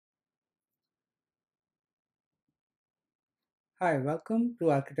Hi, welcome to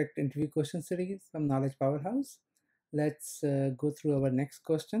Architect Interview Question Series from Knowledge Powerhouse. Let's go through our next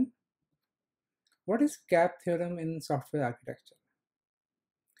question. What is CAP theorem in software architecture?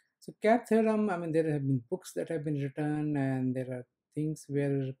 So CAP theorem, there have been books that have been written and there are things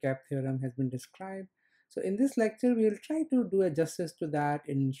where CAP theorem has been described. So in this lecture, we will try to do a justice to that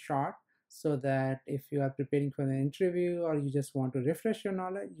in short so that if you are preparing for an interview or you just want to refresh your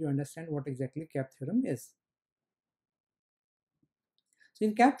knowledge, you understand what exactly CAP theorem is. So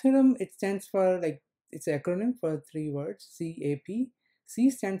in CAP theorem, it stands for it's an acronym for three words, CAP.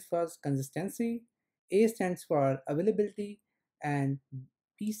 C stands for consistency, A stands for availability, and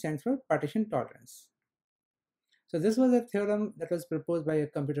P stands for partition tolerance. So this was a theorem that was proposed by a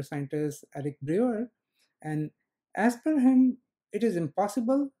computer scientist, Eric Brewer, and as per him, it is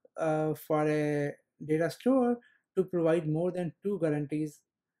impossible for a data store to provide more than two guarantees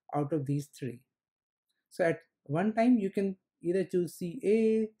out of these three. So at one time, you can either choose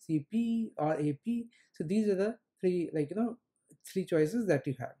CA, CP, or AP. So these are the three choices that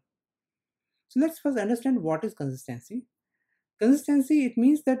you have. So let's first understand what is consistency. Consistency, it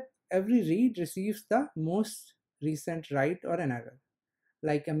means that every read receives the most recent write or an error.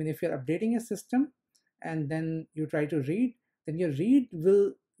 If you're updating a system and then you try to read, then your read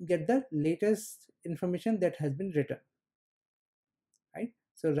will get the latest information that has been written, right?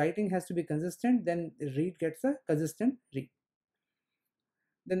 So writing has to be consistent, then read gets a consistent read.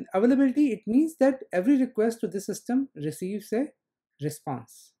 Then availability, it means that every request to the system receives a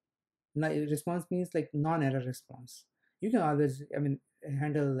response. Now, response means like non-error response. You can always,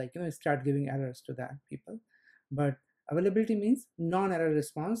 handle start giving errors to that people. But availability means non-error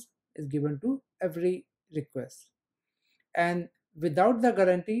response is given to every request. And without the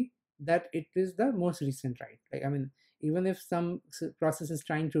guarantee that it is the most recent write. Even if some process is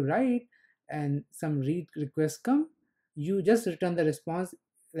trying to write and some read requests come, you just return the response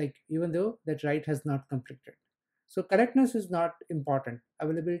even though that write has not completed. So correctness is not important.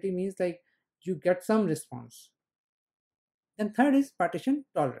 Availability means you get some response. Then third is partition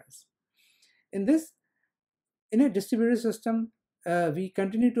tolerance. In this, in a distributed system, we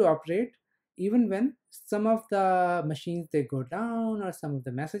continue to operate even when some of the machines they go down or some of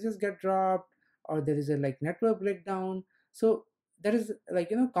the messages get dropped or there is a network breakdown. So that is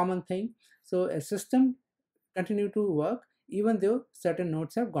common thing. So a system continue to work even though certain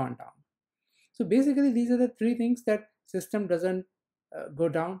nodes have gone down. So basically these are the three things that system doesn't go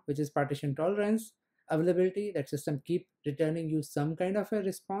down, which is partition tolerance, availability, that system keep returning you some kind of a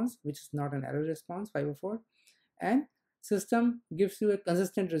response which is not an error response 504, and system gives you a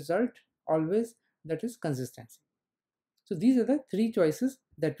consistent result always, that is consistency. So these are the three choices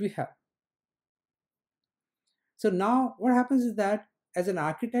that we have. So now what happens is that as an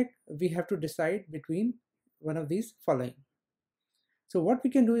architect we have to decide between one of these following. So what we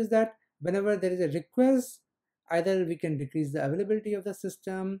can do is that whenever there is a request, either we can decrease the availability of the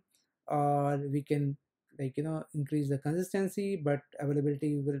system or we can increase the consistency, but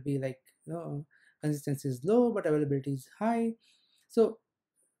availability will be consistency is low but availability is high. So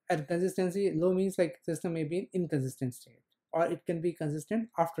at consistency low means system may be in inconsistent state or it can be consistent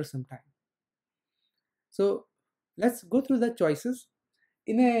after some time. So let's go through the choices.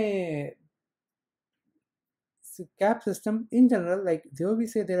 In a CAP system in general, there we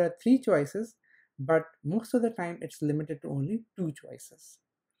say there are three choices, but most of the time it's limited to only two choices.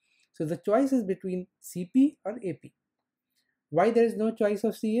 So the choice is between CP or AP. Why there is no choice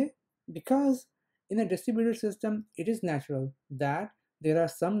of CA? Because in a distributed system, it is natural that there are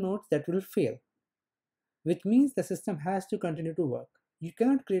some nodes that will fail, which means the system has to continue to work. You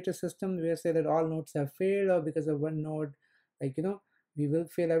cannot create a system where say that all nodes have failed or because of one node, we will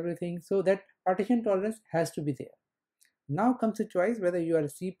fail everything. So that partition tolerance has to be there. Now comes a choice whether you are a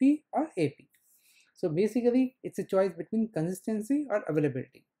CP or AP. So basically, it's a choice between consistency or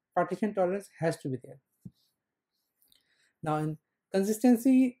availability. Partition tolerance has to be there. Now in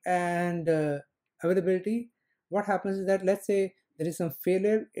consistency and availability, what happens is that let's say there is some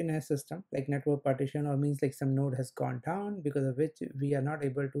failure in a system like network partition or means some node has gone down because of which we are not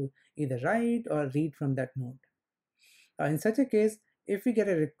able to either write or read from that node. In such a case, if we get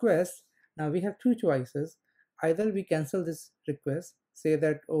a request, now we have two choices. Either we cancel this request, say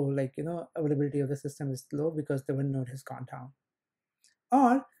that availability of the system is low because the one node has gone down,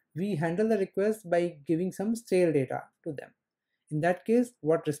 or we handle the request by giving some stale data to them. In that case,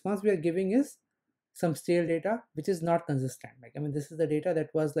 what response we are giving is some stale data which is not consistent. This is the data that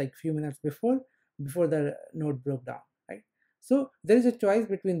was few minutes before the node broke down, right? So there is a choice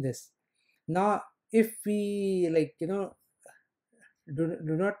between this. Now if we do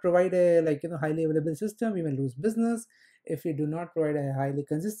not provide a highly available system, we may lose business. if we do not provide a highly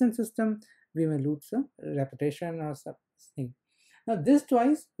consistent system, we may lose some reputation or something. Now this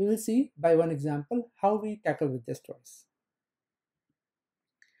twice, we will see by one example how we tackle with this twice.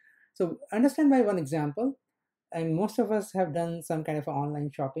 So understand by one example, and most of us have done some kind of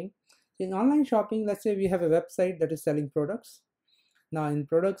online shopping. In online shopping, let's say we have a website that is selling products. Now in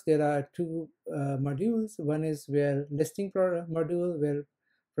products, there are two modules. One is where listing product module, where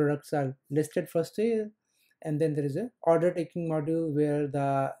products are listed for sale. And then there is a order taking module where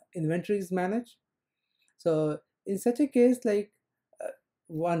the inventory is managed. So in such a case, like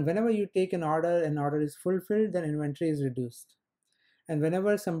whenever you take an order is fulfilled, then inventory is reduced. And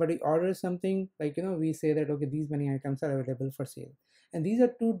whenever somebody orders something, like we say that okay, these many items are available for sale, and these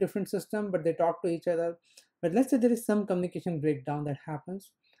are two different systems, but they talk to each other. But let's say there is some communication breakdown that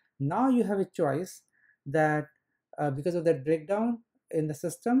happens. Now you have a choice that because of that breakdown in the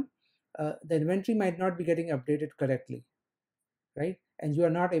system, the inventory might not be getting updated correctly, right? And you are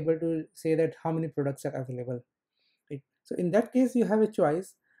not able to say that how many products are available, right? So in that case, you have a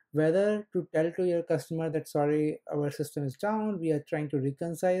choice whether to tell to your customer that sorry, our system is down, we are trying to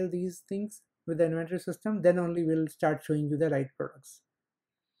reconcile these things with the inventory system, then only we'll start showing you the right products.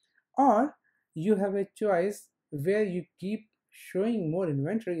 Or you have a choice where you keep showing more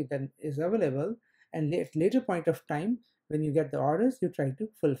inventory than is available, and at later point of time when you get the orders, you try to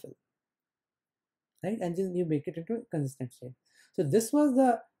fulfill, right? And then you make it into a consistent state. So this was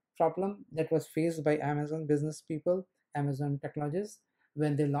the problem that was faced by Amazon business people, Amazon technologists,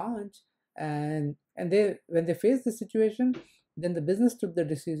 when they launched, and they when they faced the situation, then the business took the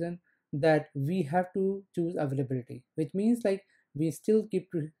decision that we have to choose availability, which means like we still keep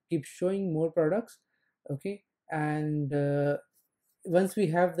showing more products, okay, and once we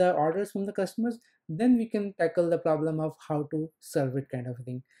have the orders from the customers, then we can tackle the problem of how to serve it, kind of a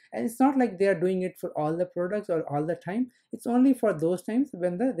thing. And it's not like they are doing it for all the products or all the time. It's only for those times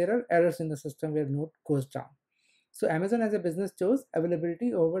when there are errors in the system where node goes down. So Amazon as a business chose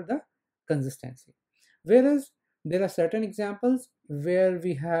availability over the consistency. Whereas there are certain examples where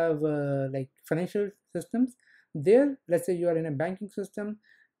we have like financial systems. There, let's say you are in a banking system,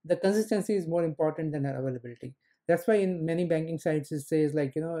 the consistency is more important than availability. That's why in many banking sites it says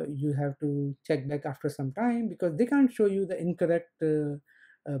like you have to check back after some time, because they can't show you the incorrect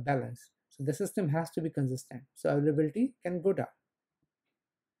balance. So the system has to be consistent, so availability can go down.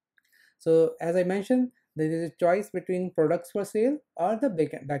 So as I mentioned, there is a choice between products for sale or the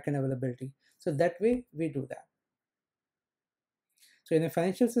backend availability. So that way we do that. So in a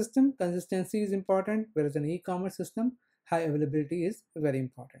financial system, consistency is important, whereas in an e-commerce system, high availability is very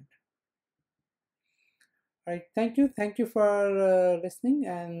important. All right, thank you for listening,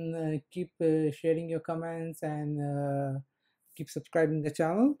 and keep sharing your comments, and keep subscribing the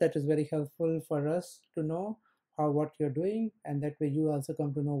channel. That is very helpful for us to know what you're doing, and that way you also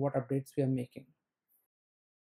come to know what updates we are making.